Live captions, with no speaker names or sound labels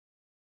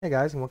Hey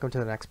guys, and welcome to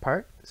the next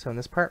part. So in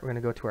this part, we're going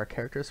to go to our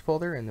characters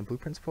folder in the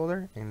blueprints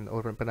folder and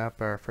open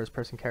up our first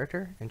person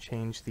character and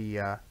change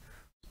the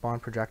spawn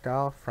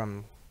projectile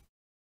from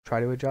try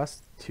to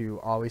adjust to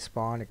always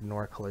spawn,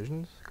 ignore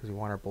collisions, because we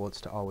want our bullets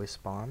to always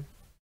spawn.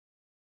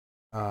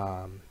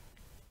 What's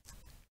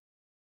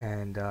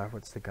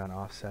the gun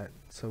offset?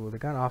 So the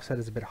gun offset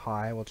is a bit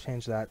high. We'll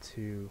change that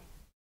to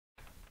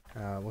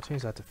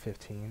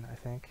 15, I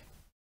think.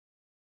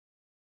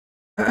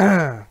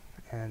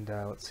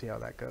 Let's see how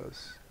that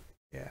goes.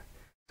 Yeah.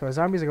 So our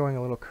zombies are going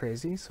a little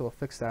crazy, so we'll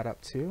fix that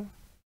up too.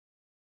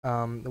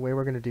 The way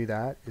we're going to do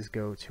that is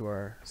go to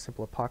our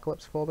Simple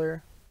Apocalypse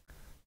folder,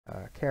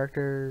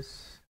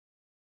 characters,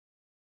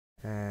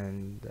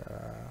 and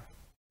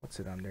what's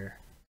it under?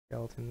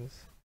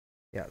 Skeletons.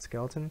 Yeah,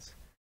 skeletons.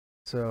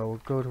 So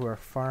we'll go to our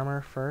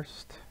farmer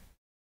first.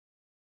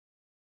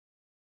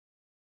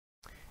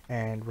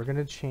 And we're going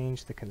to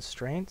change the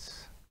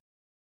constraints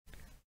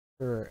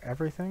for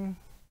everything.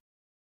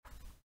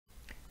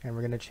 And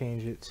we're going to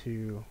change it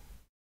to,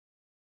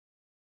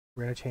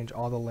 we're going to change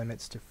all the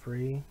limits to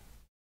free.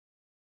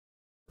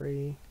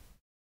 And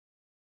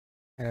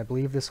I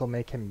believe this will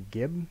make him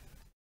Gib.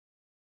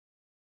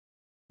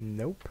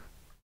 Nope.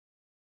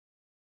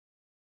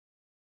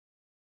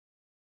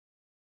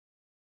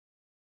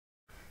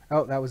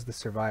 Oh, that was the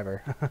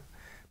survivor.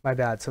 My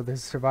bad. So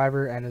there's a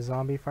survivor and a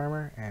zombie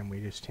farmer, and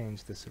we just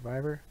changed the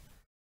survivor,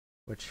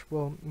 which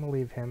we'll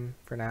leave him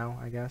for now,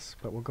 I guess.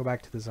 But we'll go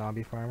back to the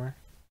zombie farmer.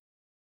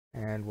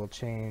 And we'll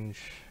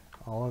change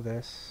all of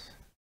this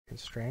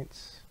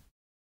constraints.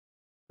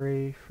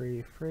 Free.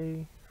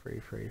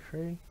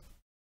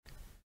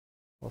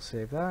 We'll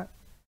save that.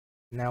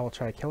 Now we'll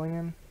try killing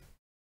him.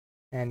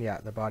 And yeah,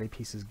 the body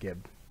piece is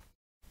Gib.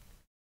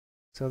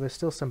 So there's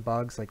still some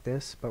bugs like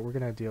this, but we're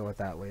going to deal with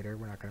that later.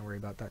 We're not going to worry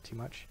about that too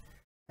much.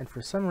 And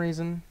for some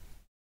reason,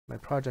 my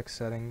project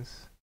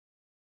settings,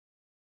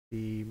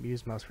 the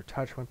use mouse for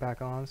touch went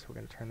back on, so we're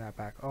going to turn that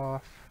back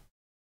off.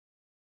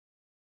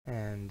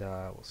 And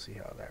we'll see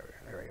how there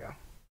we go.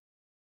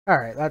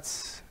 Alright,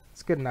 that's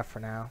good enough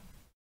for now.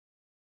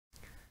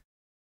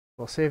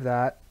 We'll save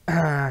that.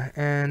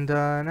 And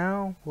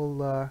now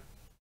we'll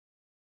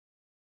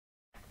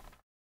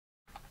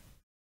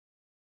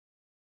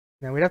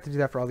now we'd have to do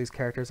that for all these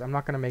characters. I'm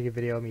not going to make a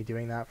video of me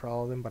doing that for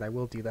all of them, but I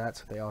will do that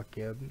so they all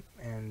Gib.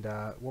 And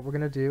what we're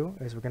going to do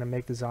is we're going to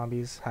make the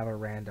zombies have a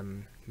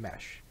random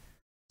mesh.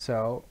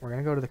 So we're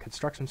going to go to the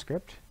construction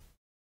script,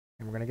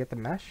 and we're going to get the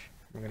mesh.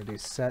 We're going to do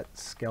set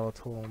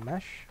skeletal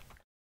mesh,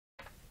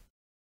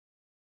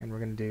 and we're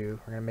going to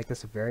make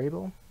this a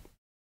variable,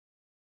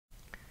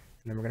 and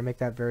then we're going to make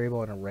that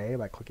variable an array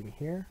by clicking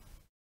here,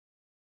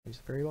 change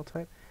the variable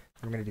type.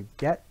 And we're going to do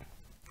get,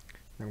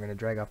 and we're going to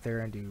drag off there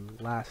and do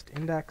last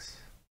index.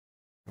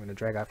 I'm going to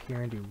drag off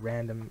here and do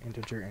random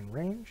integer in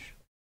range.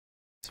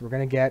 So we're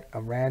going to get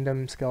a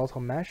random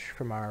skeletal mesh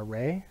from our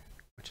array,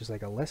 which is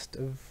like a list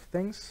of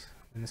things,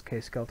 in this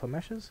case skeletal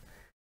meshes.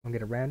 We'll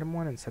get a random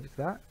one and set it to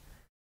that.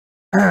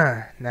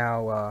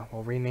 Now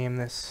we'll rename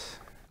this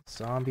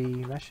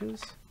zombie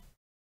meshes,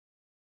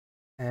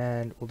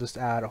 and we'll just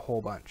add a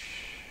whole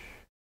bunch.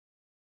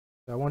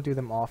 So I won't do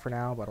them all for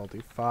now, but I'll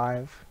do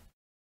 5.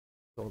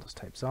 So we'll just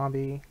type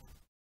zombie,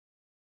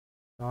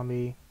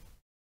 zombie,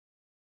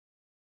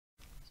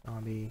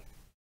 zombie,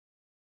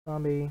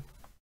 zombie,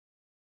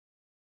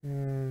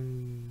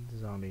 and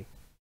zombie.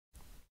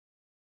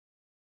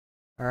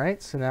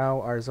 Alright, so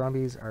now our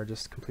zombies are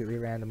just completely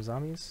random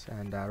zombies,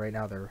 and right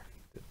now the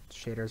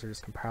shaders are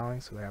just compiling,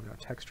 so they have no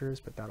textures,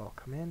 but that'll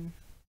come in.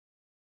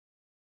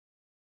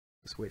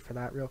 Just wait for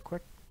that real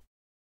quick.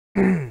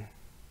 So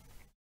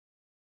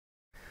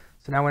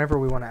now whenever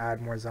we want to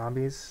add more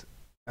zombies,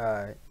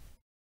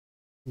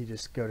 you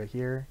just go to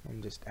here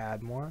and just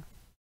add more,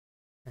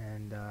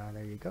 and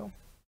there you go.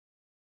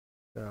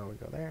 So we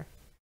go there.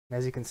 And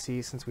as you can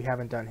see, since we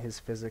haven't done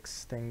his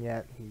physics thing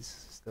yet, he's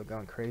still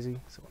going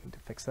crazy, so we'll need to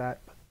fix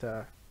that.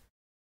 But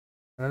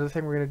another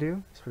thing we're going to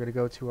do is we're going to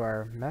go to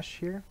our mesh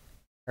here,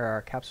 or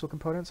our capsule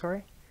component,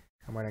 sorry,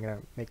 and we're going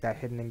to make that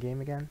hidden in game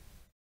again,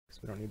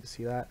 because we don't need to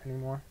see that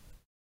anymore.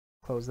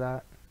 Close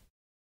that,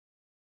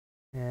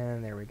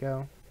 and there we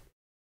go.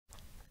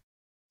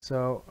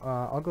 So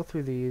I'll go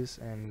through these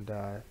and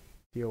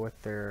deal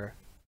with their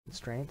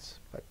constraints,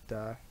 but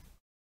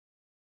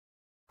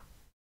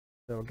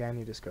so again,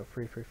 you just go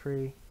free,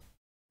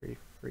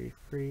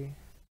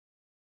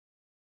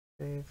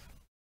 save,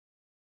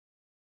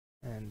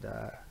 and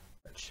that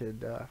should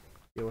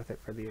deal with it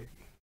for the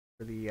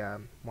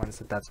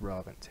ones that's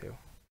relevant to.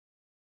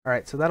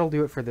 Alright, so that'll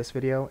do it for this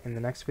video. In the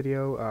next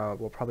video,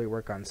 we'll probably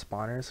work on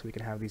spawners, so we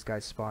can have these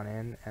guys spawn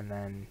in, and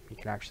then you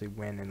can actually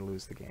win and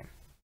lose the game.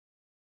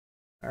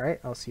 Alright,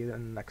 I'll see you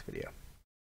in the next video.